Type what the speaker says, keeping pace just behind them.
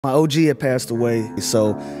My OG had passed away,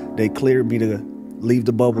 so they cleared me to leave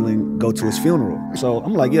the bubble and go to his funeral. So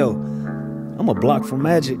I'm like, yo, I'm a block from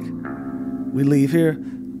Magic. We leave here,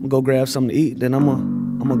 I'm gonna go grab something to eat, then I'm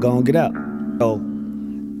gonna go and get out. So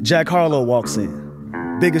Jack Harlow walks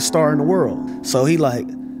in, biggest star in the world. So he like,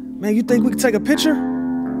 man, you think we could take a picture?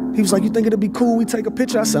 He was like, you think it'd be cool we take a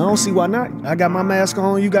picture? I said, I don't see why not. I got my mask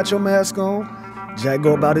on, you got your mask on. Jack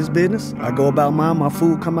go about his business, I go about mine, my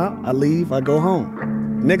food come out, I leave, I go home.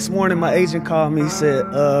 Next morning, my agent called me, he said,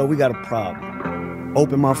 we got a problem.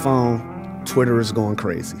 Open my phone, Twitter is going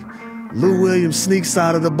crazy. Lou Williams sneaks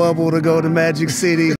out of the bubble to go to Magic City.